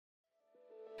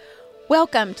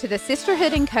Welcome to the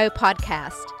Sisterhood & Co.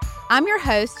 podcast. I'm your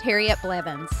host, Harriet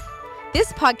Blevins.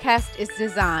 This podcast is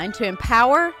designed to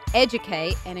empower,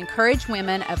 educate, and encourage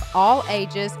women of all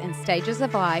ages and stages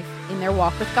of life in their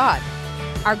walk with God.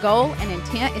 Our goal and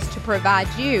intent is to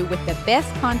provide you with the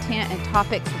best content and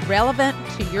topics relevant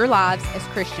to your lives as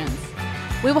Christians.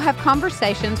 We will have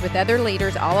conversations with other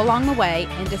leaders all along the way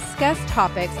and discuss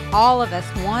topics all of us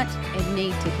want and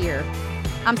need to hear.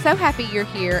 I'm so happy you're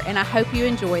here, and I hope you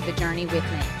enjoy the journey with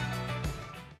me.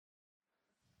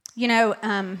 You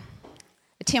know,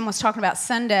 Tim was talking about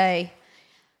Sunday,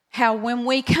 how when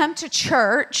we come to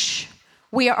church,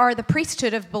 we are the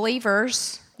priesthood of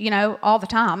believers, you know, all the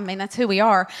time. I mean, that's who we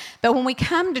are. But when we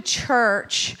come to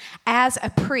church as a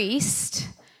priest,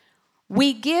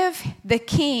 we give the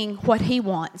king what he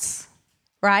wants,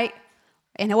 right?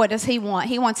 And what does he want?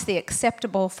 He wants the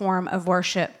acceptable form of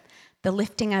worship, the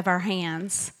lifting of our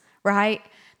hands, right?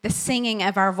 The singing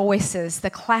of our voices,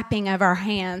 the clapping of our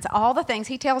hands, all the things.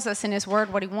 He tells us in his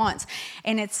word what he wants.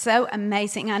 And it's so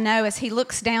amazing. I know as he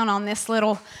looks down on this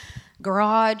little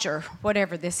garage or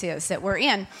whatever this is that we're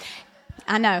in,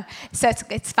 I know. So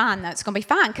it's fine, though. It's going to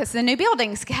be fine because the new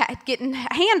building's getting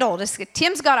handled.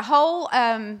 Tim's got a whole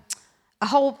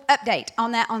update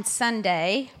on that on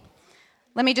Sunday.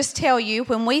 Let me just tell you,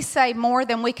 when we say more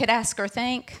than we could ask or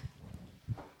think,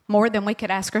 more than we could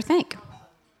ask or think.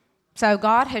 So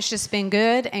God has just been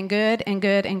good and good and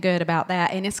good and good about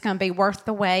that, and it's going to be worth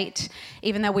the wait,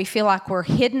 even though we feel like we're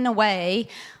hidden away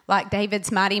like David's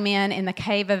mighty men in the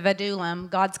cave of Adullam.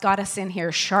 God's got us in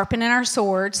here sharpening our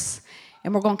swords,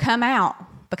 and we're going to come out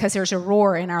because there's a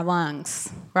roar in our lungs,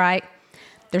 right?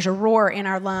 There's a roar in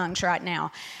our lungs right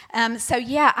now. So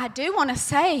yeah, I do want to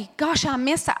say, gosh, I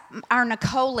miss our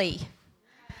Nicole.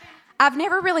 I've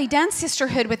never really done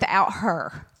sisterhood without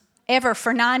her. Ever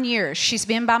for 9 years. She's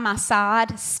been by my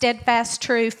side, steadfast,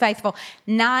 true, faithful.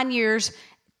 9 years,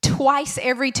 twice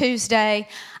every Tuesday.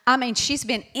 I mean, she's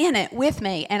been in it with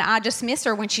me, and I just miss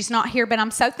her when she's not here. But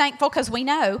I'm so thankful because we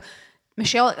know,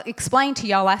 Michelle explained to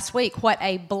y'all last week what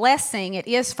a blessing it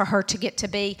is for her to get to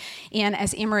be in,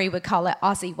 as Emery would call it,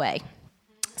 Aussie way.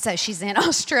 So she's in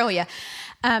Australia.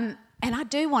 And I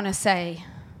do want to say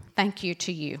thank you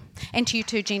to you, and to you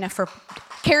too, Gina, for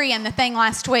carrying the thing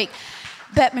last week.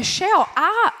 But Michelle,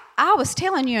 I was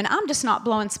telling you, and I'm just not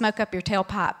blowing smoke up your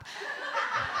tailpipe.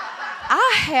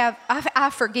 I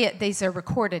forget these are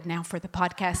recorded now for the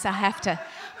podcast.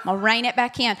 I'll rein it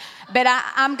back in. But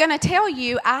I'm going to tell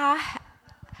you, I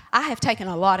have taken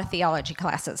a lot of theology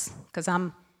classes because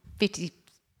I'm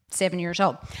 57 years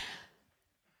old.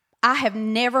 I have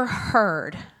never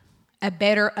heard a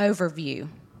better overview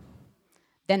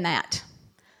than that.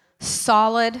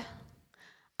 Solid.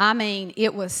 I mean,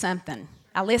 it was something.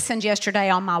 I listened yesterday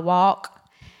on my walk,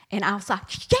 and I was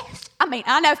like, yes. I mean,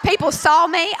 I know if people saw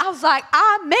me, I was like,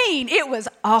 it was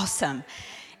awesome.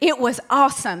 It was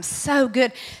awesome. So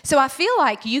good. So I feel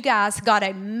like you guys got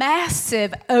a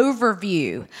massive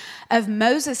overview of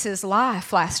Moses'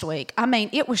 life last week. I mean,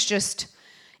 it was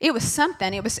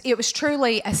something. It was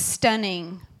truly a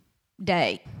stunning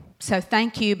day. So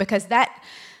thank you, because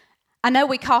I know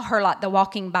we call her like the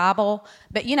walking Bible,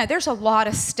 but you know, there's a lot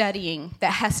of studying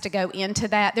that has to go into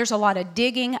that. There's a lot of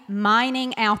digging,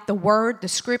 mining out the word, the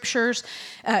scriptures.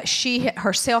 She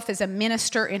herself is a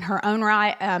minister in her own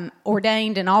right,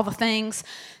 ordained and all the things.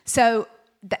 So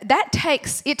it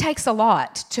takes a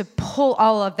lot to pull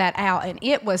all of that out, and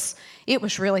it was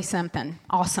really something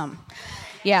awesome.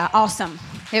 Yeah, awesome.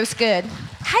 It was good.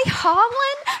 Hey,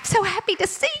 Holland, I'm so happy to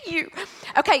see you.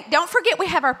 Okay, don't forget we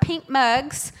have our pink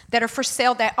mugs that are for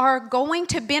sale that are going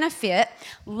to benefit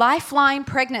Lifeline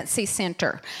Pregnancy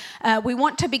Center. We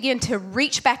want to begin to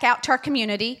reach back out to our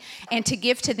community and to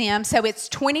give to them. So it's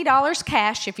 $20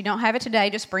 cash. If you don't have it today,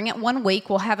 just bring it 1 week.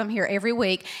 We'll have them here every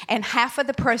week. And half of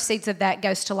the proceeds of that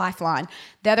goes to Lifeline.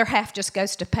 The other half just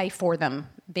goes to pay for them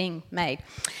being made.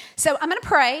 So I'm going to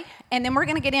pray, and then we're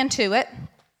going to get into it.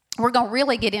 We're going to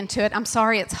really get into it. I'm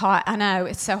sorry it's hot. I know,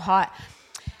 it's so hot.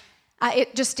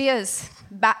 It just is.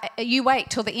 You wait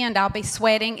till the end. I'll be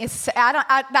sweating.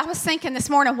 I was thinking this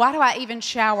morning, why do I even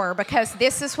shower? Because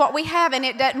this is what we have, and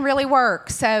it doesn't really work.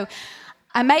 So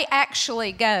I may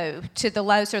actually go to the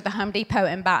Lowe's or the Home Depot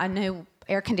and buy a new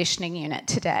air conditioning unit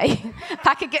today. If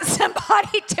I could get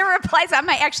somebody to replace, I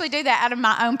may actually do that out of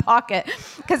my own pocket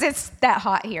because it's that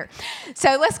hot here.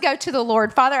 So let's go to the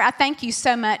Lord. Father, I thank you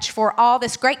so much for all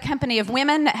this great company of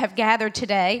women that have gathered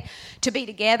today to be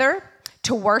together,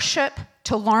 to worship,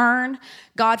 to learn.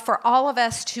 God, for all of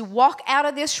us to walk out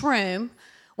of this room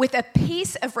with a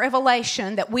piece of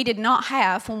revelation that we did not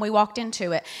have when we walked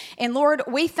into it. And Lord,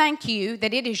 we thank you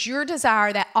that it is your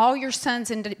desire that all your sons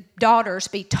and daughters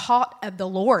be taught of the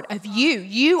Lord, of you.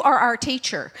 You are our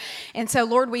teacher. And so,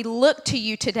 Lord, we look to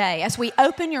you today. As we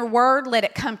open your word, let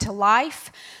it come to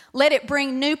life. Let it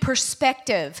bring new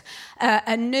perspective,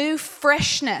 a new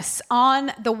freshness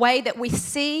on the way that we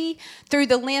see through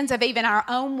the lens of even our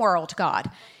own world, God.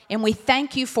 And we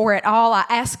thank you for it all. I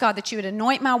ask, God, that you would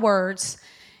anoint my words.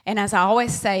 And as I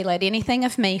always say, let anything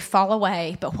of me fall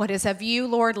away. But what is of you,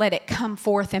 Lord, let it come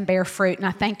forth and bear fruit. And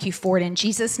I thank you for it in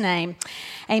Jesus' name.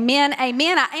 Amen.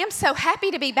 Amen. I am so happy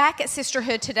to be back at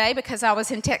Sisterhood today because I was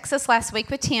in Texas last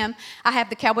week with Tim. I have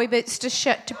the cowboy boots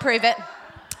to prove it.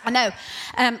 I know.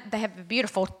 They have a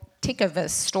beautiful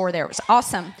Tecovas store there. It was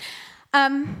awesome.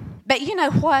 But you know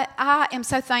what? I am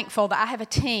so thankful that I have a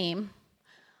team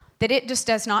that it just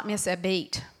does not miss a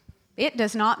beat. It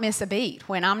does not miss a beat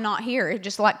when I'm not here. It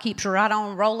just like keeps right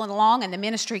on rolling along, and the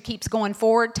ministry keeps going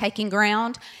forward, taking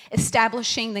ground,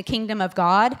 establishing the kingdom of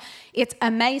God. It's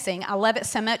amazing. I love it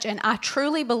so much, and I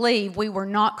truly believe we were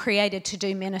not created to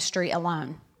do ministry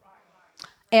alone.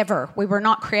 Ever. We were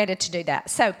not created to do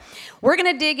that. So we're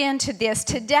going to dig into this.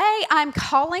 Today, I'm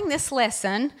calling this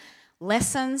lesson,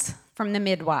 Lessons from the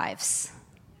Midwives.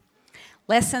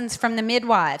 Lessons from the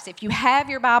Midwives. If you have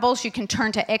your Bibles, you can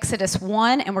turn to Exodus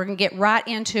 1, and we're going to get right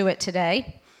into it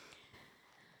today,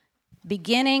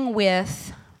 beginning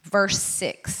with verse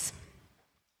 6.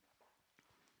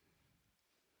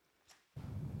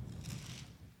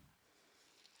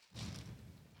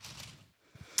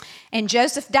 And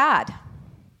Joseph died.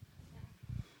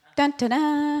 Dun, dun,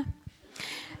 dun.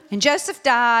 And Joseph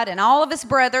died, and all of his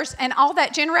brothers, and all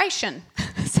that generation.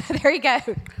 So there you go.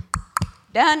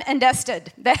 Done and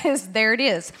dusted. There it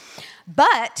is.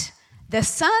 But the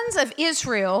sons of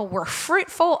Israel were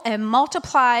fruitful and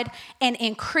multiplied and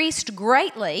increased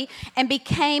greatly and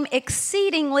became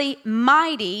exceedingly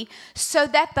mighty, so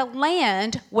that the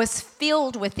land was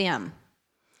filled with them.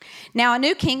 Now a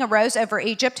new king arose over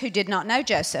Egypt who did not know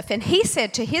Joseph, and he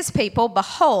said to his people,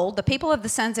 "Behold, the people of the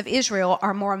sons of Israel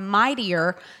are more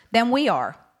mightier than we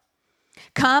are.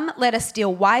 Come, let us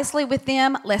deal wisely with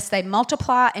them, lest they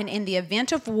multiply, and in the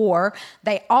event of war,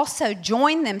 they also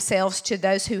join themselves to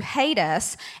those who hate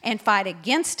us and fight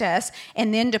against us,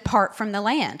 and then depart from the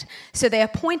land." So they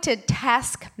appointed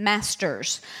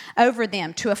taskmasters over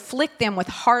them to afflict them with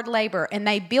hard labor, and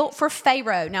they built for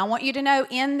Pharaoh. Now I want you to know,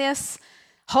 in this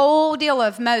whole deal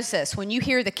of Moses, when you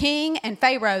hear the king and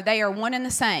Pharaoh, they are one and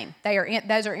the same.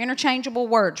 Those are interchangeable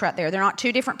words right there. They're not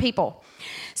two different people.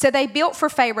 So they built for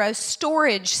Pharaoh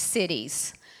storage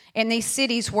cities, and these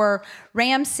cities were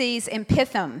Ramses and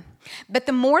Pithom. But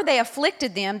the more they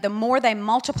afflicted them, the more they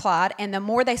multiplied, and the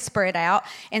more they spread out,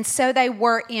 and so they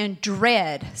were in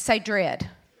dread. Say dread.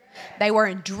 They were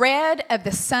in dread of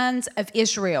the sons of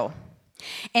Israel.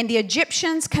 And the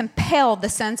Egyptians compelled the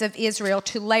sons of Israel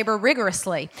to labor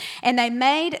rigorously, and they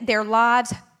made their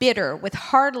lives bitter with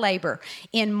hard labor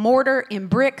in mortar, in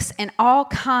bricks, and all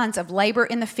kinds of labor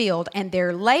in the field, and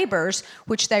their labors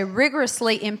which they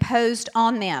rigorously imposed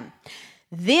on them.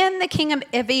 Then the king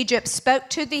of Egypt spoke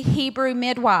to the Hebrew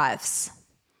midwives,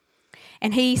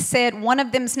 and he said, one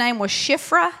of them's name was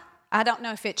Shiphrah. I don't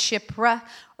know if it's Shiphrah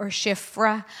or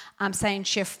Shifra. I'm saying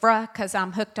Shifra because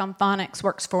I'm hooked on phonics.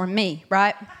 Works for me,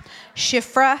 right?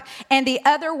 Shifra. And the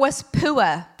other was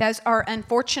Pua. Those are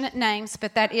unfortunate names,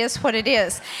 but that is what it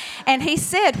is. And he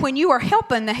said, when you are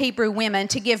helping the Hebrew women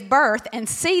to give birth and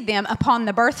see them upon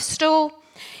the birth stool,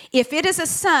 if it is a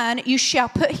son, you shall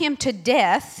put him to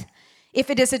death. If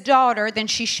it is a daughter, then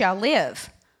she shall live.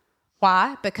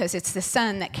 Why? Because it's the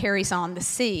son that carries on the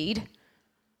seed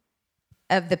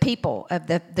of the people, of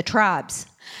the tribes.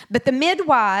 But the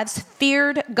midwives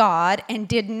feared God and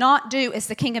did not do as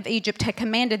the king of Egypt had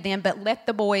commanded them, but let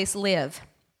the boys live.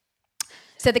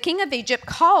 So the king of Egypt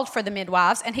called for the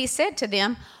midwives, and he said to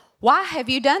them, why have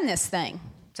you done this thing?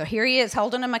 So here he is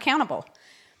holding them accountable.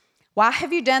 Why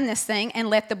have you done this thing and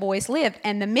let the boys live?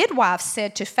 And the midwives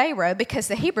said to Pharaoh, because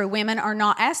the Hebrew women are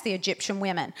not as the Egyptian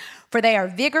women, for they are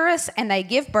vigorous and they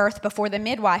give birth before the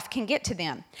midwife can get to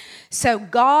them. So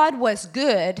God was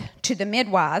good to the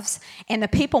midwives, and the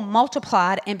people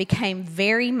multiplied and became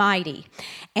very mighty.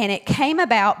 And it came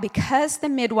about because the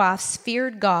midwives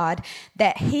feared God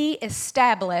that he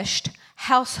established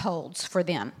households for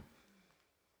them.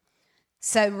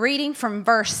 So reading from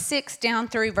verse 6 down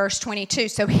through verse 22.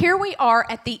 So here we are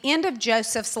at the end of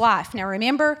Joseph's life. Now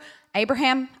remember,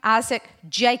 Abraham, Isaac,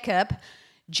 Jacob.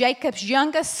 Jacob's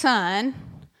youngest son,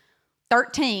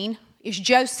 13, is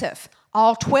Joseph.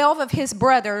 All 12 of his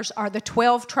brothers are the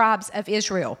 12 tribes of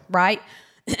Israel, right?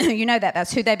 You know that.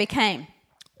 That's who they became.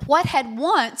 What had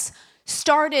once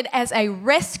started as a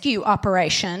rescue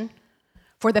operation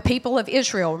for the people of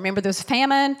Israel. Remember, there was a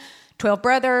famine. 12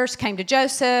 brothers came to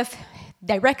Joseph.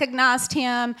 They recognized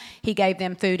him. He gave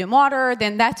them food and water.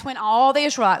 Then that's when all the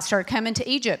Israelites started coming to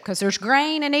Egypt because there's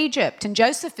grain in Egypt and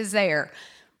Joseph is there,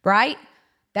 right?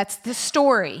 That's the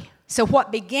story. So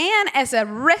what began as a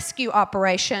rescue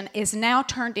operation is now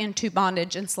turned into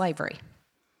bondage and slavery.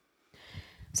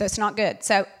 So it's not good.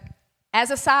 So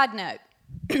as a side note,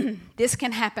 this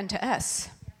can happen to us.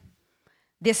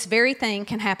 This very thing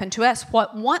can happen to us.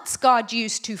 What once God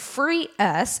used to free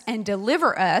us and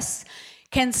deliver us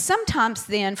can sometimes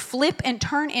then flip and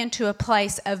turn into a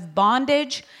place of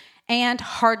bondage and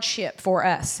hardship for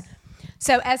us.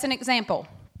 So as an example,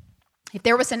 if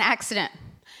there was an accident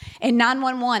and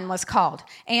 911 was called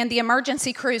and the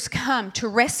emergency crews come to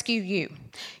rescue you,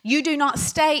 you do not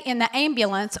stay in the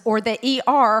ambulance or the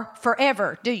ER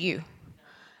forever, do you?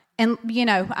 And, you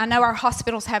know, I know our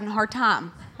hospital's having a hard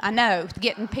time. I know,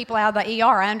 getting people out of the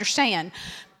ER, I understand.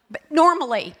 But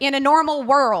normally, in a normal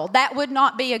world, that would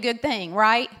not be a good thing,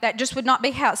 right? That just would not be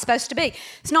how it's supposed to be.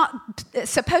 It's not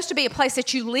supposed to be a place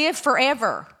that you live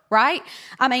forever, right?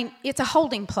 I mean, it's a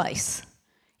holding place.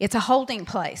 It's a holding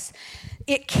place.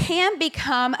 It can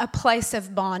become a place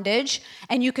of bondage,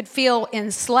 and you could feel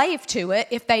enslaved to it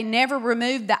if they never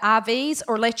removed the IVs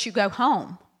or let you go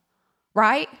home,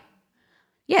 right?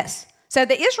 Yes. So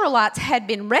the Israelites had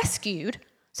been rescued.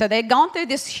 So they had gone through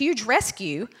this huge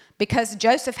rescue because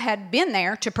Joseph had been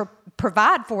there to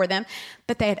provide for them,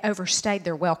 but they had overstayed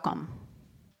their welcome.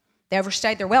 They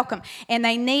overstayed their welcome, and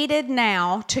they needed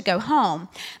now to go home.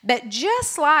 But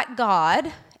just like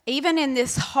God, even in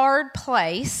this hard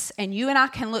place, and you and I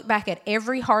can look back at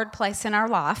every hard place in our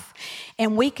life,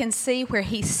 and we can see where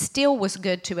he still was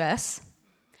good to us,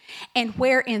 and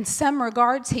where in some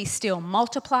regards he still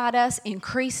multiplied us,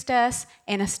 increased us,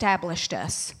 and established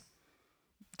us.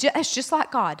 It's just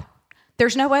like God.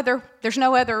 There's no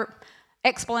other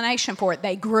explanation for it.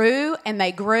 They grew and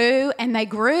they grew and they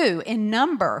grew in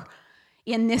number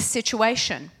in this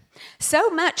situation.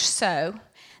 So much so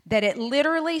that it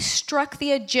literally struck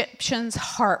the Egyptians'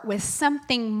 heart with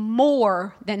something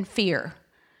more than fear,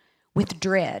 with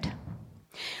dread.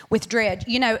 With dread.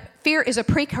 You know, fear is a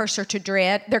precursor to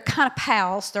dread. They're kind of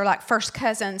pals. They're like first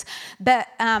cousins. But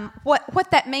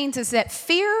what that means is that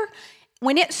fear,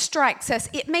 when it strikes us,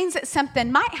 it means that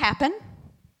something might happen.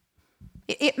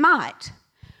 It might.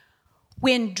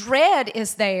 When dread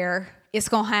is there, it's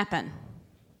going to happen.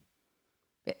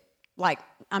 Like,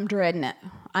 I'm dreading it.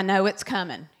 I know it's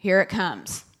coming. Here it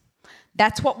comes.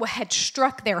 That's what had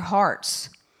struck their hearts.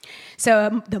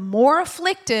 So the more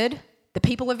afflicted the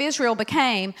people of Israel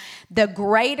became, the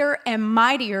greater and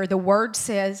mightier the word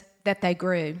says that they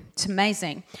grew. It's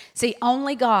amazing. See,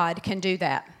 only God can do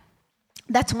that.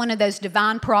 That's one of those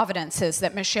divine providences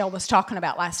that Michelle was talking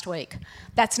about last week.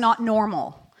 That's not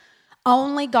normal.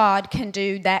 Only God can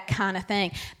do that kind of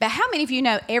thing. But how many of you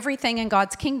know everything in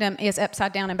God's kingdom is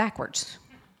upside down and backwards?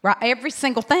 Right? Every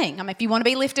single thing. I mean, if you want to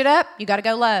be lifted up, you got to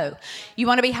go low. You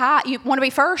want to be high, you want to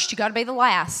be first, you got to be the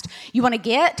last. You want to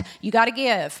get, you got to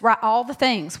give. Right? All the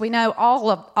things. We know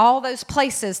all those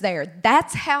places there.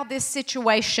 That's how this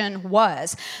situation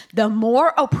was. The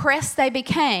more oppressed they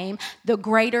became, the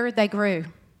greater they grew. It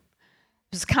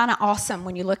was kind of awesome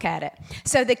when you look at it.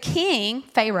 So the king,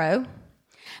 Pharaoh,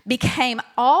 became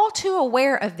all too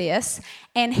aware of this,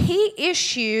 and he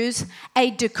issues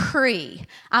a decree.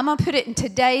 I'm going to put it in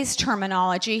today's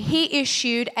terminology. He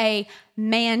issued a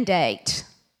mandate.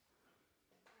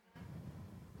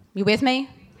 You with me?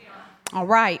 All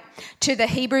right. To the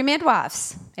Hebrew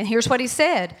midwives. And here's what he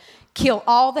said. Kill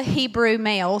all the Hebrew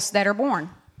males that are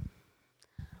born.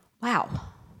 Wow.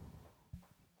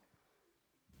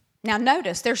 Now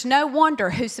notice, there's no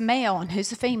wonder who's the male and who's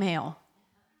the female.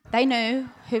 They knew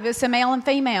who was the male and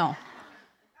female.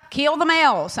 Kill the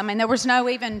males. I mean, there was no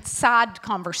even side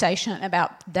conversation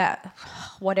about that,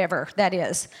 whatever that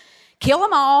is. Kill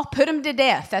them all, put them to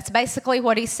death. That's basically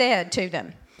what he said to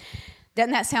them.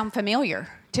 Doesn't that sound familiar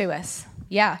to us?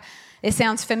 Yeah, it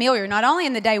sounds familiar, not only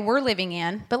in the day we're living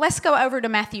in, but let's go over to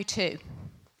Matthew 2.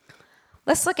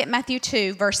 Let's look at Matthew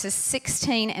 2, verses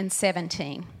 16 and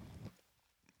 17.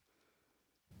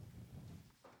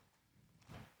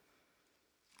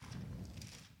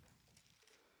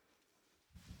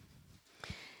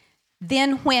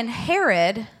 Then when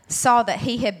Herod saw that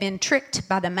he had been tricked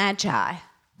by the Magi,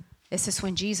 this is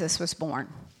when Jesus was born,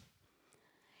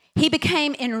 he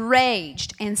became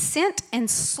enraged and sent and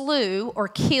slew or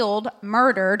killed,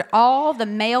 murdered all the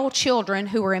male children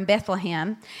who were in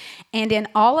Bethlehem and in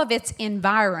all of its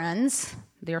environs.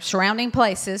 their surrounding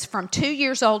places, from 2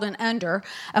 years old and under,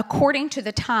 according to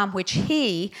the time which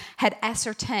he had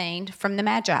ascertained from the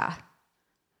Magi.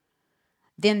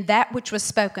 Then that which was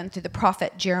spoken through the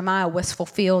prophet Jeremiah was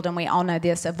fulfilled, and we all know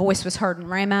this. A voice was heard in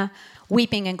Ramah,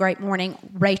 weeping in great mourning,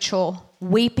 Rachel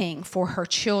weeping for her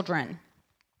children.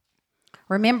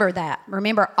 Remember that.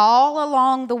 Remember all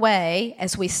along the way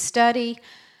as we study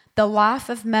the life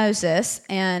of Moses,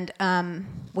 and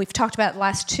we've talked about it the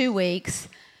last 2 weeks,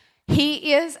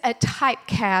 he is a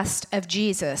typecast of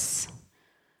Jesus.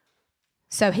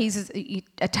 So he's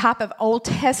a type of Old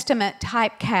Testament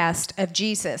typecast of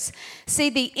Jesus. See,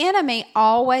 the enemy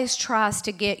always tries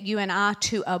to get you and I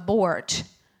to abort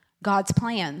God's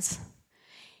plans.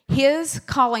 His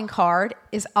calling card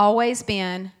has always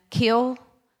been kill,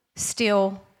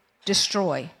 steal,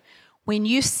 destroy. When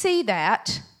you see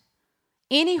that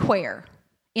anywhere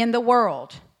in the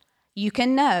world, you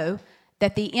can know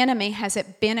that the enemy has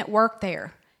been at work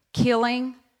there,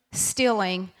 killing,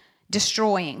 stealing,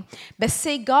 destroying. But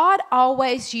see, God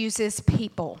always uses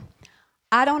people.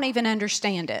 I don't even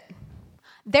understand it.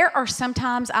 There are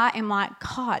sometimes I am like,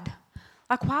 God,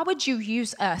 like, why would you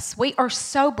use us? We are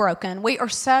so broken. We are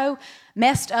so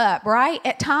messed up, right?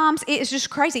 At times, it is just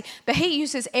crazy. But he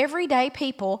uses everyday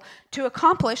people to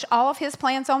accomplish all of his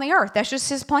plans on the earth. That's just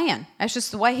his plan. That's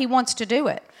just the way he wants to do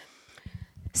it.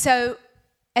 So,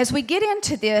 as we get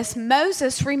into this,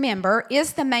 Moses, remember,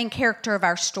 is the main character of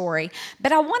our story.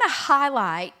 But I want to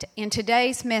highlight in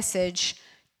today's message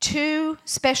 2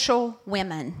 special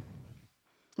women.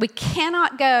 We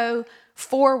cannot go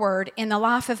forward in the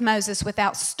life of Moses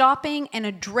without stopping and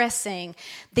addressing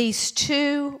these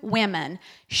 2 women,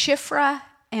 Shiphrah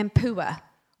and Puah.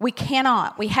 We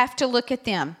cannot. We have to look at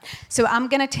them. So I'm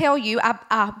going to tell you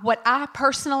what I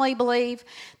personally believe,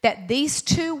 that these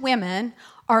 2 women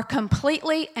are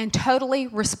completely and totally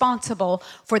responsible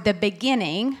for the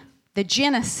beginning, the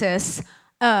genesis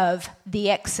of the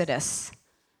Exodus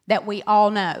that we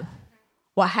all know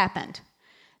what happened.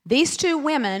 These 2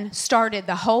 women started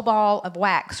the whole ball of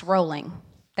wax rolling.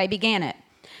 They began it.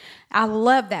 I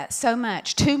love that so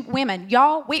much. 2 women.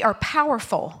 Y'all, we are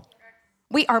powerful.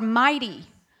 We are mighty.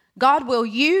 God will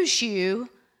use you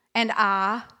and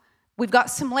I. We've got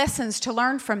some lessons to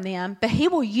learn from them, but he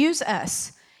will use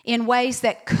us in ways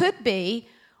that could be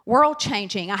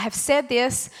world-changing. I have said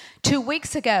this 2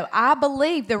 weeks ago. I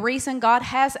believe the reason God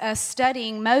has us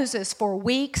studying Moses for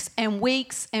weeks and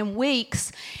weeks and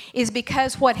weeks is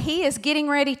because what he is getting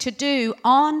ready to do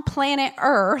on planet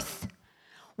Earth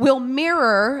will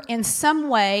mirror in some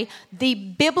way the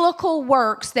biblical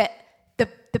works that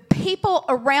the people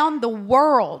around the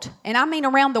world, and I mean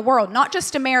around the world, not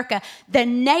just America, the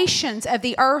nations of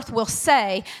the earth will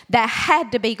say that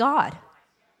had to be God.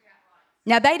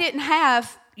 Now, they didn't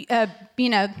have,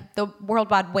 the World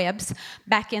Wide Webs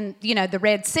back in, the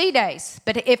Red Sea days.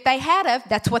 But if they had,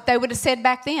 that's what they would have said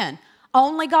back then.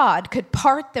 Only God could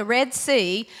part the Red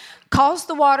Sea, cause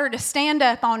the water to stand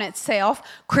up on itself,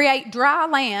 create dry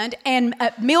land, and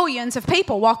millions of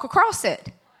people walk across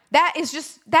it. That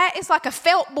is like a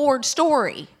felt board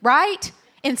story, right?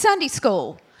 In Sunday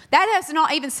school. That does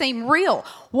not even seem real.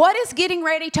 What is getting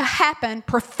ready to happen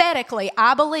prophetically,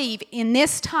 I believe, in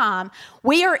this time,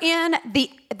 we are in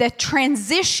the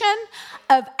transition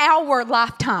of our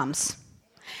lifetimes.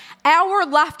 Our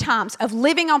lifetimes of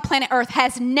living on planet Earth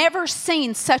has never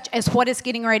seen such as what is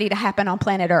getting ready to happen on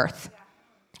planet Earth.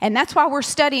 And that's why we're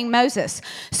studying Moses.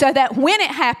 So that when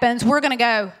it happens, we're going to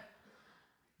go,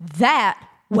 that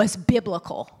was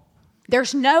biblical.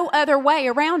 There's no other way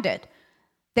around it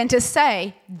than to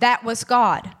say that was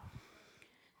God.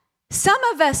 Some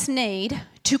of us need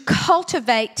to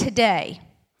cultivate today,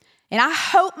 and I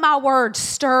hope my words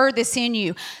stir this in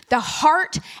you, the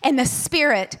heart and the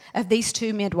spirit of these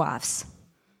 2 midwives.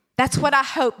 That's what I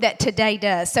hope that today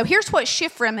does. So here's what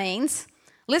Shiphrah means.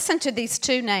 Listen to these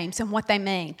 2 names and what they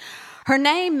mean. Her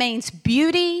name means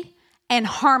beauty and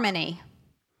harmony.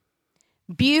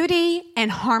 Beauty and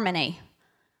harmony.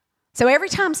 So every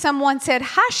time someone said,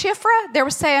 "Hi, Shiphrah," they were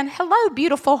saying, "Hello,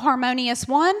 beautiful, harmonious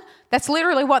one." That's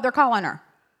literally what they're calling her.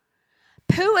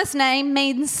 Puah's name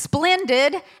means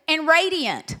splendid and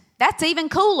radiant. That's even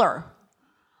cooler,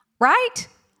 right?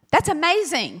 That's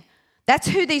amazing. That's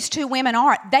who these 2 women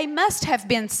are. They must have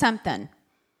been something.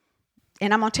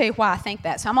 And I'm going to tell you why I think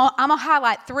that. So I'm going to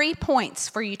highlight 3 points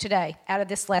for you today out of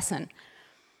this lesson.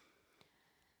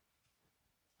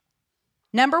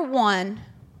 Number 1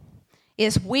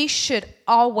 is we should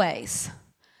always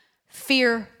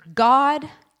fear God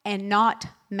and not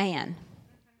man.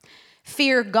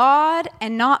 Fear God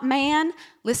and not man.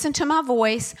 Listen to my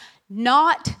voice.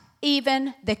 Not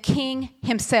even the king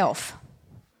himself.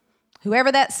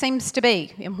 whoever that seems to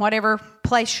be in whatever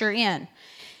place you're in.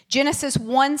 Genesis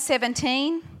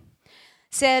 1:17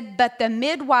 said, "But the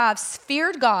midwives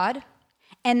feared God,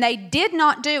 and they did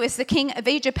not do as the king of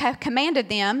Egypt had commanded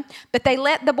them, but they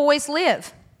let the boys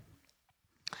live."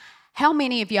 How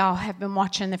many of y'all have been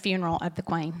watching the funeral of the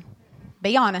queen?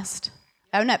 Be honest.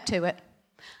 Own up to it.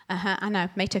 I know,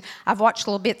 me too. I've watched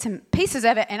little bits and pieces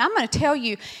of it, and I'm going to tell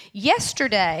you,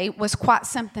 yesterday was quite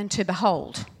something to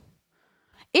behold.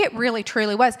 It really,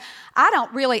 truly was. I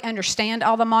don't really understand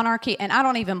all the monarchy, and I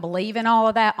don't even believe in all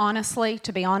of that, honestly,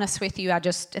 to be honest with you. I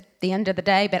just, at the end of the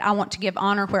day, but I want to give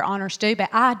honor where honor's due. But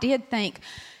I did think,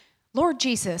 Lord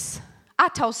Jesus, I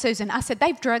told Susan, I said,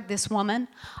 they've drugged this woman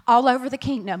all over the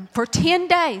kingdom for 10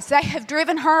 days. They have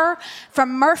driven her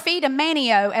from Murphy to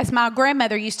Manio, as my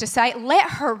grandmother used to say. Let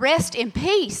her rest in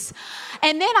peace.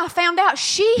 And then I found out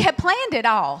she had planned it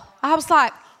all. I was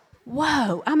like,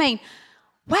 whoa. I mean,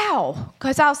 wow.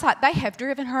 Because I was like, they have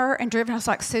driven her and driven her. I was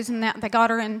like, Susan, they got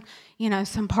her in,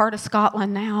 some part of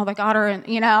Scotland now. They got her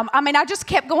in, I just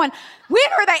kept going,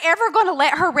 when are they ever going to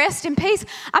let her rest in peace?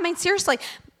 I mean, seriously.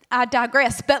 I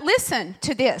digress, but listen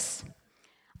to this.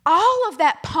 All of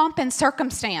that pomp and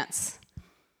circumstance,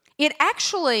 it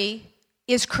actually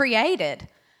is created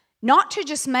not to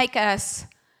just make us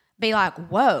be like,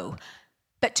 whoa,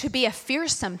 but to be a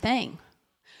fearsome thing.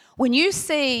 When you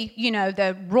see,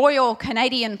 the Royal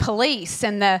Canadian Police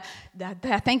and I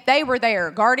think they were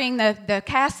there guarding the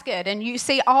casket, and you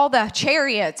see all the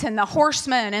chariots and the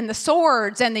horsemen and the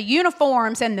swords and the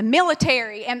uniforms and the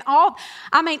military and all,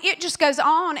 it just goes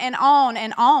on and on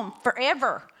and on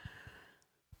forever.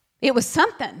 It was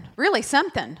something, really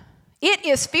something. It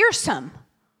is fearsome.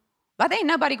 But ain't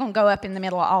nobody going to go up in the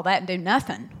middle of all that and do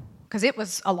nothing, because it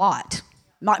was a lot.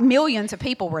 Like millions of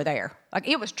people were there. Like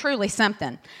it was truly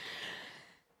something.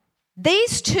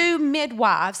 These two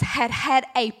midwives had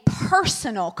a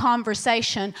personal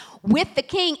conversation with the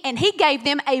king, and he gave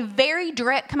them a very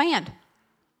direct command.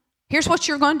 Here's what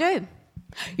you're going to do.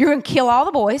 You're going to kill all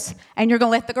the boys, and you're going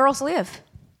to let the girls live.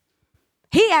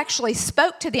 He actually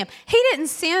spoke to them. He didn't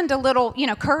send a little,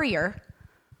 courier.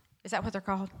 Is that what they're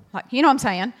called? Like, you know what I'm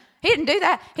saying? He didn't do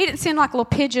that. He didn't send like a little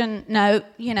pigeon note,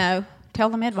 tell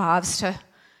the midwives to,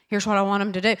 here's what I want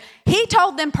them to do. He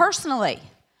told them personally.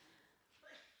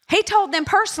 He told them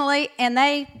personally, and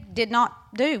they did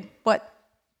not do what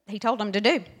he told them to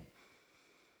do.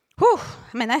 Whew,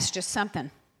 that's just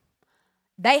something.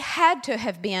 They had to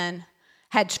have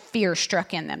had fear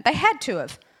struck in them. They had to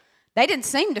have. They didn't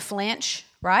seem to flinch,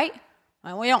 right?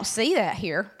 Well, we don't see that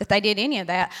here, that they did any of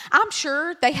that. I'm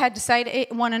sure they had to say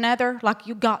to one another, like,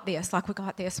 you got this, like, we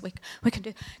got this, we can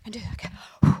do it. Okay.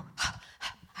 Whew.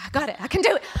 I got it. I can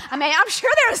do it. I'm sure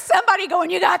there was somebody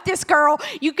going, you got this, girl.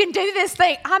 You can do this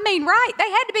thing. Right. They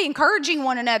had to be encouraging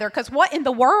one another, because what in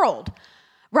the world,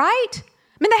 right?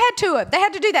 They had to. They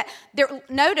had to do that.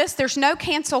 Notice there's no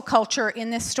cancel culture in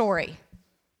this story.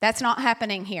 That's not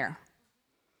happening here.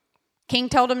 King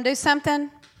told them to do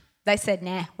something. They said,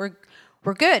 nah, we're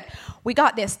good. We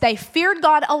got this. They feared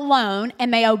God alone,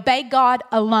 and they obeyed God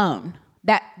alone.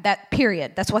 That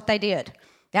period. That's what they did.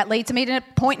 That leads me to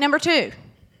point number 2.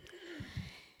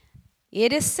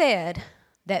 It is said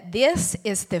that this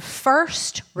is the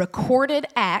first recorded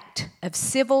act of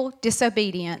civil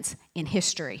disobedience in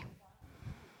history.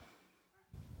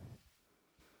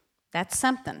 That's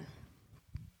something.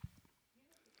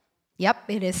 Yep,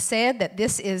 it is said that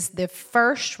this is the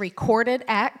first recorded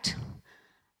act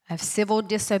of civil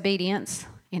disobedience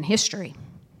in history.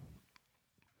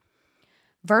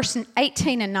 Verse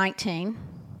 18 and 19.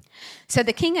 So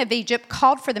the king of Egypt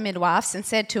called for the midwives and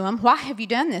said to them, why have you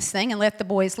done this thing and let the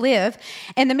boys live?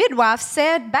 And the midwives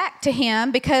said back to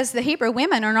him, because the Hebrew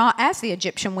women are not as the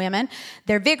Egyptian women.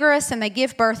 They're vigorous and they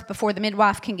give birth before the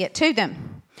midwife can get to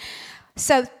them.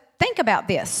 So think about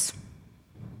this.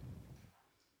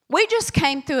 We just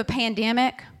came through a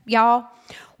pandemic, y'all,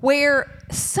 where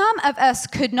some of us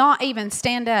could not even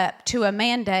stand up to a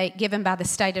mandate given by the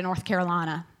state of North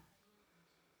Carolina.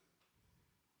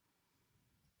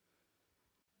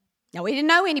 Now, we didn't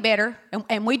know any better,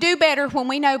 and we do better when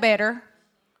we know better.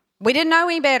 We didn't know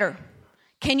any better.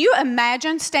 Can you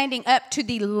imagine standing up to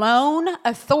the lone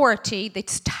authority, the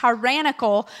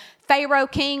tyrannical Pharaoh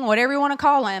king, whatever you want to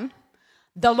call him,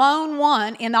 the lone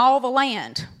one in all the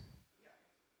land?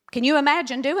 Can you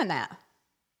imagine doing that?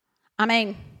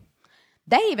 They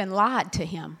even lied to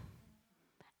him,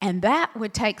 and that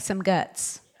would take some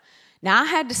guts. Now, I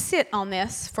had to sit on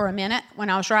this for a minute when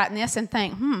I was writing this and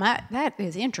think, that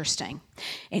is interesting.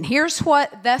 And here's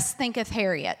what thus thinketh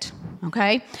Harriet,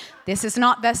 okay? This is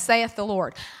not thus saith the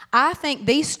Lord. I think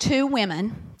these two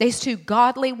women, these two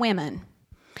godly women,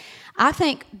 I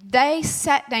think they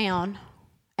sat down,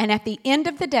 and at the end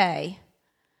of the day,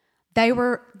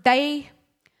 they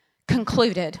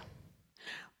concluded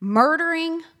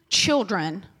murdering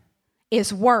children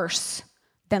is worse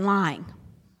than lying.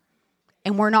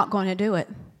 And we're not going to do it.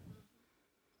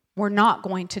 We're not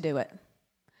going to do it.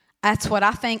 That's what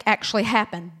I think actually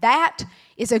happened. That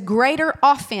is a greater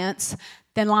offense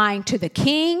than lying to the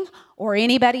king or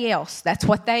anybody else. That's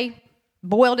what they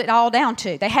boiled it all down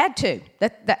to. They had to.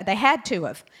 They had to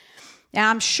have. Now,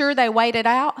 I'm sure they weighed it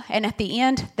out, and at the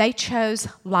end, they chose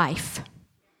life.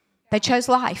 They chose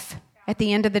life at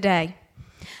the end of the day.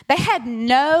 They had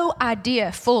no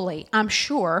idea fully, I'm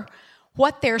sure,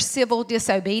 what their civil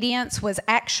disobedience was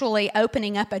actually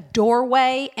opening up a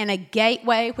doorway and a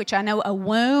gateway, which I know a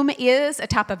womb is, a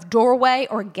type of doorway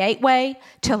or gateway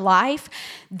to life.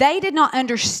 They did not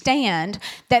understand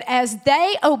that as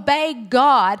they obeyed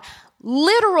God,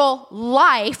 literal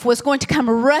life was going to come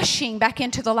rushing back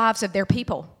into the lives of their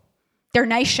people, their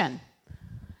nation,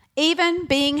 even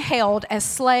being held as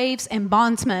slaves and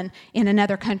bondsmen in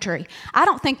another country. I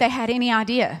don't think they had any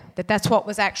idea that that's what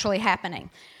was actually happening.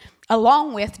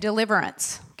 Along with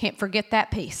deliverance. Can't forget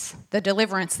that piece, the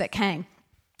deliverance that came.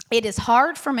 It is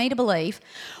hard for me to believe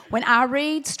when I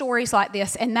read stories like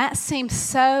this, and that seems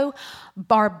so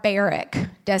barbaric,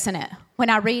 doesn't it? When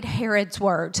I read Herod's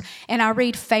words and I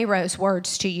read Pharaoh's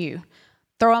words to you,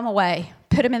 throw them away,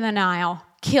 put them in the Nile,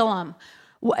 kill them.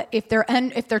 If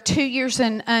they're 2 years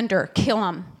and under, kill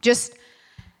them.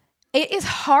 It is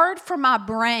hard for my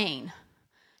brain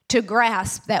to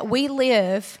grasp that we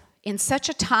live in such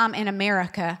a time in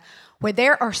America where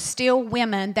there are still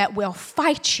women that will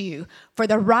fight you for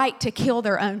the right to kill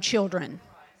their own children.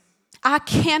 I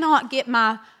cannot get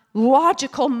my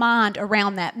logical mind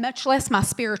around that, much less my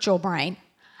spiritual brain.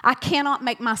 I cannot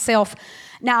make myself...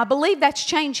 Now, I believe that's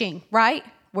changing, right?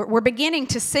 We're beginning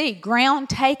to see ground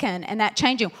taken and that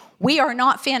changing. We are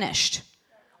not finished.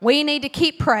 We need to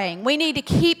keep praying. We need to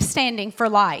keep standing for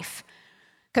life,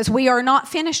 because we are not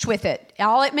finished with it.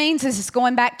 All it means is it's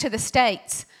going back to the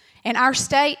states. And our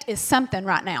state is something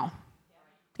right now.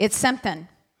 It's something.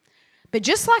 But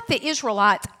just like the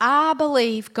Israelites, I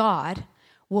believe God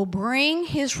will bring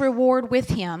his reward with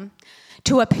him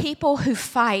to a people who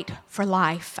fight for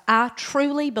life. I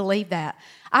truly believe that.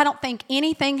 I don't think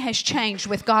anything has changed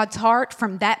with God's heart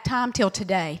from that time till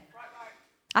today.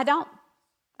 I don't.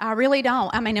 I really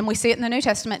don't. I mean, and we see it in the New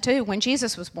Testament too. When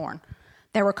Jesus was born,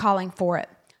 they were calling for it.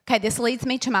 Okay, this leads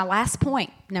me to my last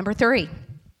point, number 3.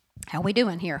 How we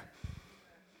doing here?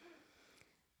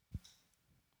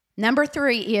 Number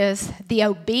 3 is the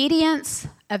obedience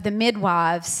of the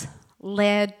midwives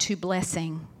led to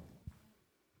blessing.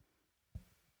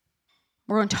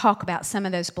 We're going to talk about some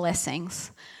of those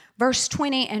blessings. Verse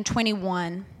 20 and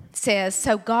 21 says,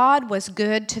 "So God was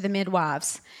good to the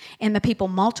midwives, and the people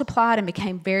multiplied and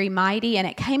became very mighty, and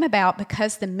it came about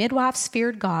because the midwives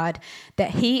feared God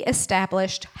that he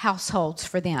established households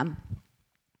for them."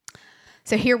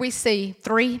 So here we see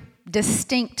 3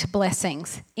 distinct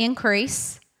blessings: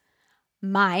 increase,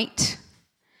 might,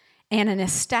 and an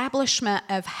establishment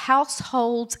of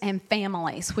households and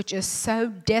families, which is so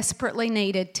desperately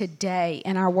needed today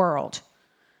in our world.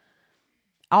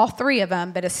 All 3 of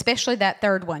them, but especially that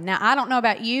third one. Now, I don't know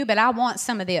about you, but I want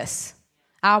some of this.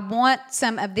 I want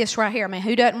some of this right here. I mean,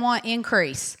 who doesn't want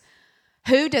increase?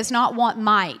 Who does not want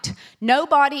might?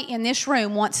 Nobody in this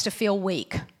room wants to feel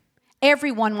weak.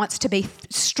 Everyone wants to be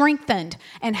strengthened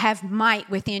and have might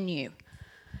within you.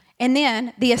 And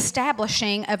then the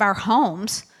establishing of our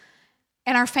homes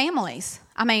and our families.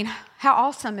 I mean, how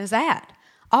awesome is that?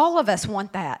 All of us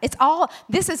want that.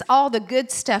 This is all the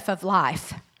good stuff of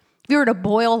life. If you were to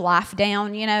boil life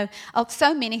down,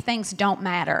 so many things don't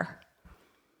matter.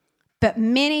 But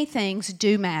many things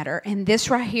do matter, and this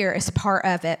right here is part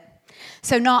of it.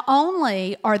 So not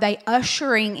only are they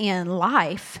ushering in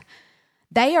life,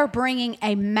 they are bringing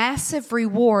a massive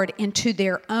reward into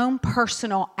their own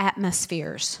personal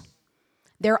atmospheres,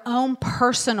 their own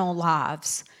personal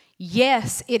lives.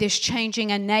 Yes, it is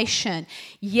changing a nation.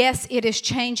 Yes, it is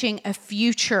changing a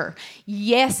future.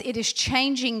 Yes, it is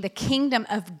changing the kingdom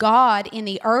of God in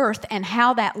the earth and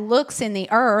how that looks in the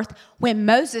earth when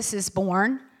Moses is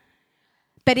born.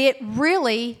 But it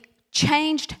really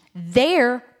changed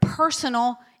their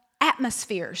personal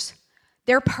atmospheres,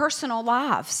 their personal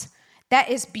lives. That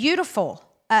is beautiful,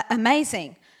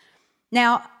 amazing.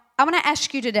 Now, I want to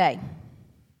ask you today,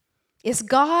 is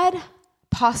God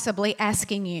possibly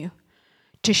asking you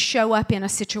to show up in a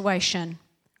situation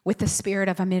with the spirit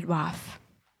of a midwife?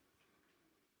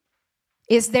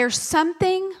 Is there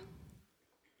something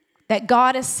that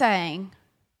God is saying,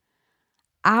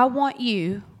 I want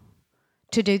you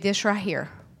to do this right here,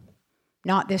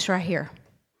 not this right here.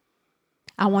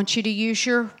 I want you to use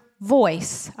your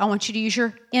voice. I want you to use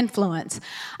your influence.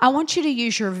 I want you to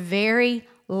use your very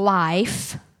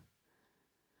life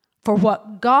for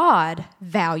what God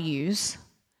values,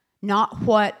 not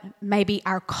what maybe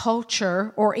our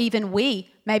culture or even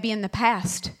we maybe in the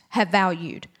past have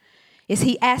valued. Is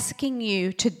he asking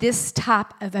you to this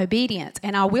type of obedience?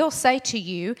 And I will say to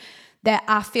you that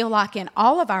I feel like in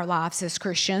all of our lives as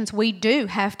Christians, we do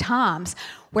have times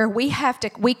where we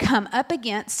come up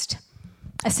against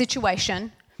a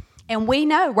situation and we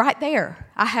know right there,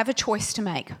 I have a choice to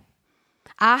make.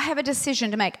 I have a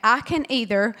decision to make. I can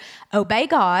either obey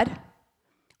God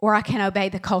or I can obey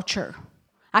the culture.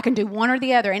 I can do one or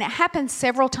the other. And it happens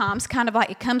several times, kind of like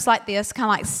it comes like this, kind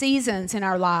of like seasons in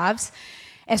our lives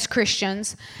as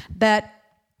Christians. But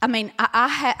I mean, I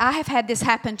have had this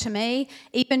happen to me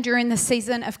even during the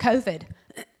season of COVID.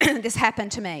 This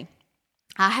happened to me.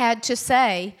 I had to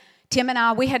say, Tim and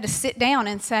I, we had to sit down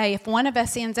and say, if one of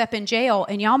us ends up in jail,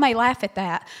 and y'all may laugh at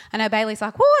that. I know Bailey's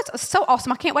like, whoa, it's so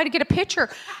awesome. I can't wait to get a picture.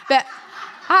 But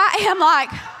I am like,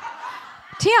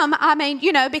 Tim, I mean,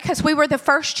 because we were the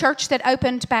first church that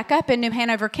opened back up in New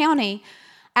Hanover County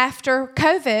after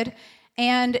COVID.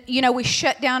 And, we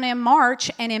shut down in March,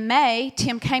 and in May,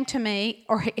 Tim came to me,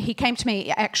 or he came to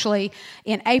me actually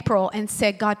in April and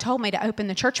said, God told me to open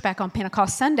the church back on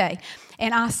Pentecost Sunday.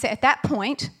 And I said, at that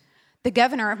point, the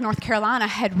governor of North Carolina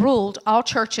had ruled all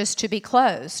churches to be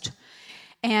closed.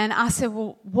 And I said,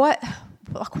 well,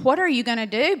 what are you going to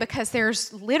do? Because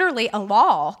there's literally a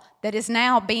law that is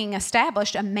now being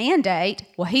established, a mandate.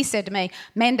 Well, he said to me,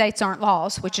 mandates aren't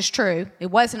laws, which is true.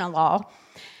 It wasn't a law.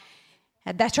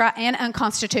 That's right, and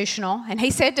unconstitutional. And he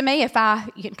said to me,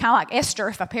 kind of like Esther,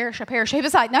 if I perish, I perish. He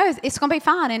was like, no, it's going to be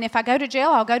fine. And if I go to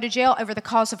jail, I'll go to jail over the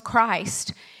cause of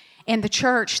Christ and the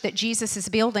church that Jesus is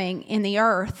building in the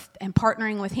earth and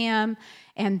partnering with him.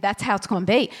 And that's how it's going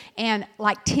to be. And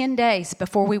like 10 days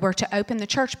before we were to open the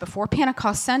church, before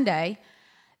Pentecost Sunday,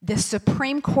 the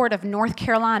Supreme Court of North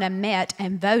Carolina met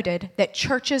and voted that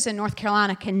churches in North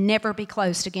Carolina can never be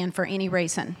closed again for any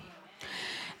reason.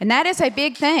 And that is a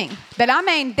big thing. But I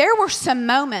mean, there were some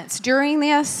moments during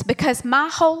this, because my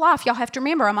whole life, y'all have to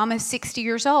remember, I'm almost 60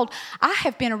 years old. I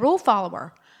have been a rule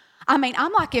follower. I mean,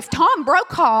 I'm like, if Tom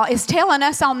Brokaw is telling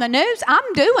us on the news,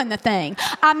 I'm doing the thing.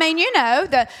 I mean,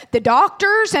 the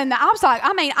doctors and I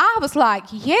was like,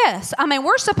 yes. I mean,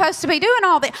 we're supposed to be doing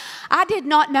all that. I did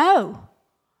not know.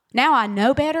 Now I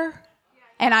know better,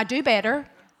 and I do better.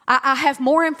 I have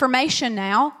more information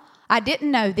now. I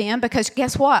didn't know then, because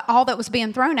guess what? All that was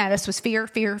being thrown at us was fear,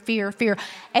 fear, fear, fear.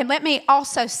 And let me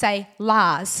also say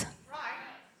lies.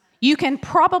 You can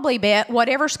probably bet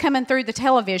whatever's coming through the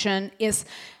television is,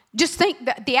 just think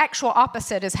that the actual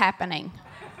opposite is happening.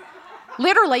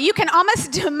 Literally, you can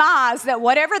almost demise that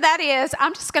whatever that is,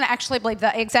 I'm just going to actually believe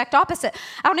the exact opposite.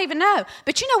 I don't even know.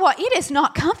 But you know what? It is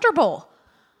not comfortable.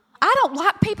 I don't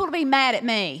like people to be mad at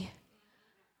me.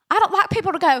 I don't like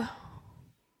people to go,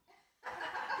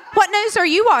 what news are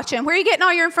you watching? Where are you getting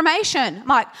all your information? I'm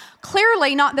like,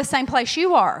 clearly not the same place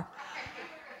you are.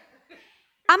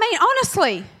 I mean,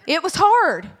 honestly, it was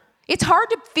hard. It's hard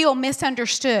to feel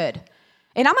misunderstood.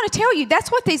 And I'm going to tell you, that's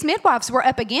what these midwives were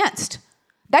up against.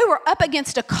 They were up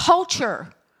against a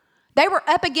culture. They were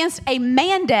up against a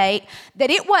mandate that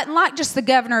it wasn't like just the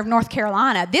governor of North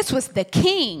Carolina. This was the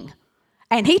king.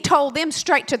 And he told them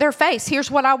straight to their face,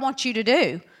 here's what I want you to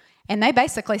do. And they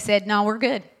basically said, no, we're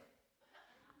good.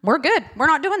 We're good. We're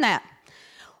not doing that.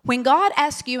 When God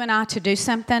asks you and I to do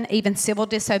something, even civil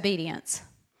disobedience,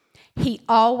 he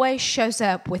always shows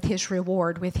up with his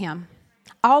reward with him.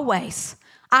 Always.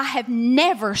 I have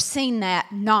never seen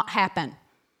that not happen.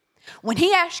 When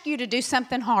he asks you to do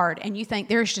something hard and you think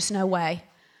there's just no way,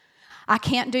 I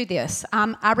can't do this.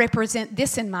 I represent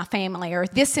this in my family, or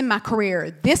this in my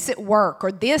career, this at work,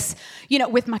 or this,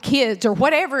 with my kids, or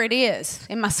whatever it is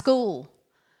in my school.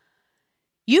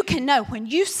 You can know when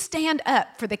you stand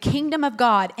up for the kingdom of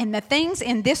God and the things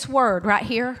in this word right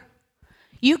here,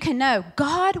 you can know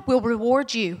God will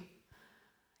reward you.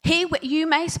 You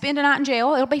may spend a night in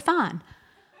jail. It'll be fine.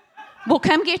 We'll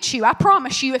come get you. I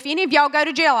promise you, if any of y'all go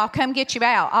to jail, I'll come get you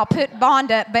out. I'll put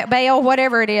bond up, bail,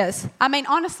 whatever it is. I mean,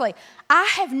 honestly, I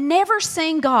have never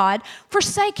seen God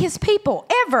forsake his people,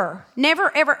 ever.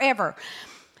 Never, ever, ever.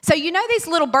 So these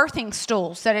little birthing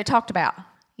stools that I talked about,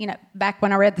 back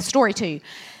when I read the story to you,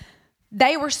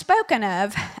 they were spoken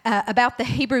of about the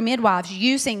Hebrew midwives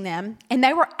using them, and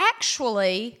they were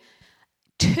actually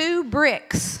 2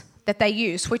 bricks that they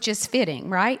used, which is fitting,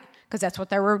 right? Because that's what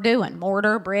they were doing.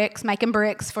 Mortar, bricks, making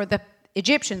bricks for the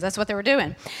Egyptians. That's what they were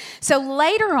doing. So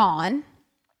later on,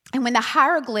 And when the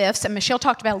hieroglyphs, and Michelle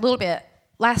talked about a little bit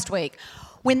last week,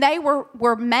 when they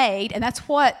were made, and that's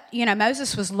what,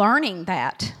 Moses was learning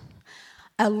that.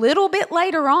 A little bit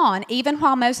later on, even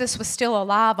while Moses was still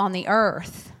alive on the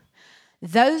earth,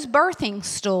 those birthing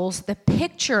stools, the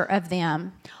picture of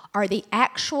them, are the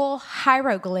actual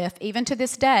hieroglyph, even to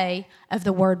this day, of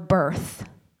the word birth,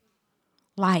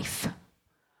 life.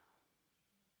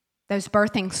 Those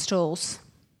birthing stools.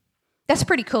 That's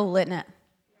pretty cool, isn't it?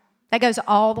 That goes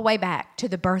all the way back to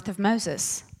the birth of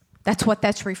Moses. That's what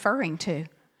that's referring to,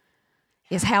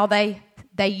 is how they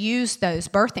used those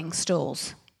birthing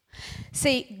stools.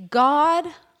 See, God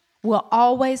will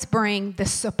always bring the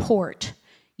support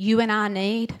you and I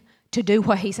need to do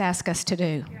what He's asked us to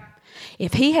do.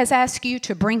 If He has asked you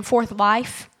to bring forth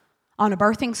life on a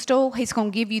birthing stool, He's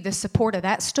going to give you the support of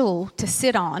that stool to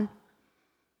sit on,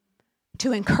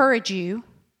 to encourage you,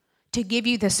 to give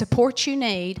you the support you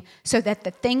need so that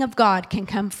the thing of God can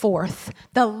come forth.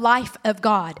 The life of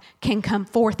God can come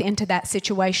forth into that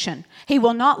situation. He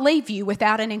will not leave you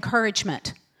without an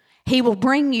encouragement. He will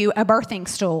bring you a birthing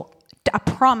stool. I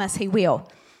promise He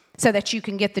will, so that you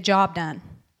can get the job done.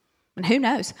 And who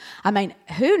knows?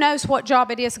 Who knows what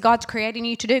job it is God's creating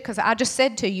you to do? Because I just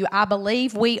said to you, I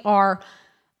believe we are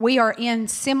in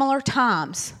similar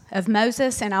times of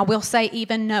Moses, and I will say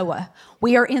even Noah.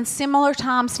 We are in similar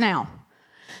times now.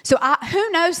 So who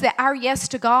knows that our yes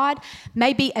to God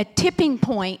may be a tipping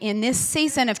point in this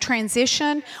season of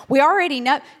transition. We already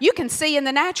know, you can see in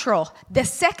the natural, the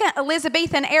second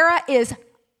Elizabethan era is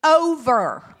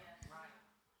over.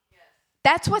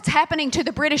 That's what's happening to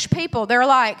the British people. They're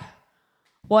like,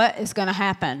 what is going to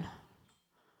happen?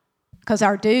 Because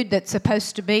our dude that's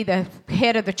supposed to be the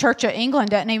head of the Church of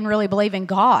England doesn't even really believe in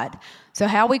God. So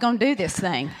how are we going to do this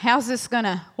thing? How's this going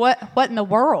to, what in the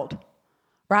world?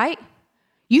 Right?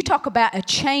 You talk about a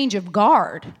change of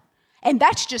guard. And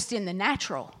that's just in the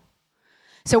natural.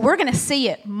 So we're going to see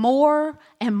it more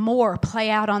and more play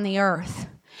out on the earth.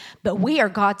 But we are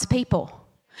God's people.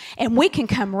 And we can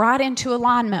come right into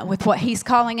alignment with what He's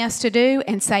calling us to do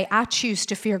and say, I choose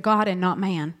to fear God and not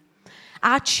man.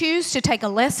 I choose to take a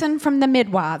lesson from the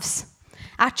midwives.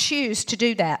 I choose to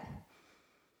do that.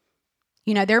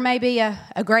 There may be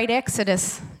a great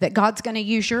exodus that God's going to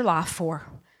use your life for.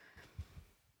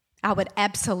 I would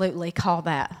absolutely call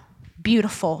that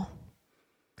beautiful,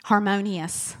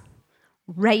 harmonious,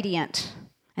 radiant,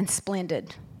 and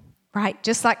splendid, right?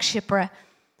 Just like Shiphrah,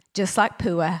 just like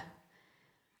Puah.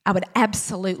 I would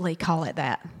absolutely call it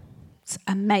that. It's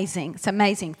amazing. It's an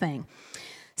amazing thing.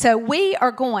 So we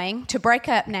are going to break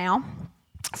up now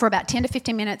for about 10 to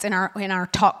 15 minutes in our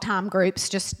talk time groups.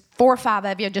 Just 4 or 5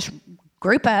 of you, just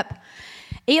group up.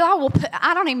 Eli will put,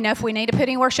 I don't even know if we need to put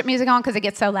any worship music on because it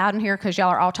gets so loud in here because y'all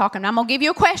are all talking. I'm going to give you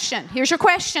a question. Here's your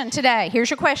question today. Here's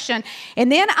your question.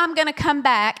 And then I'm going to come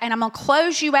back and I'm going to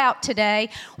close you out today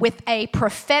with a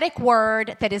prophetic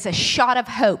word that is a shot of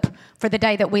hope for the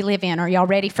day that we live in. Are y'all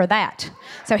ready for that?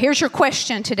 So here's your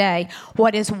question today.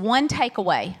 What is one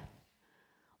takeaway?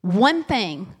 One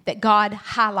thing that God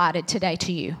highlighted today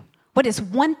to you? What is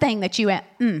one thing that you went,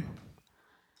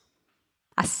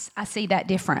 I see that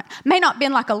different. May not have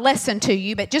been like a lesson to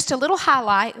you, but just a little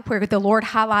highlight where the Lord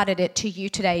highlighted it to you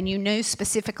today, and you knew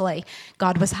specifically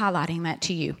God was highlighting that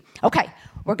to you. Okay,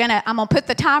 I'm gonna put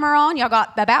the timer on. Y'all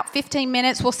got about 15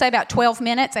 minutes. We'll say about 12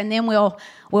 minutes, and then we'll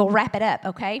wrap it up.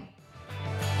 Okay.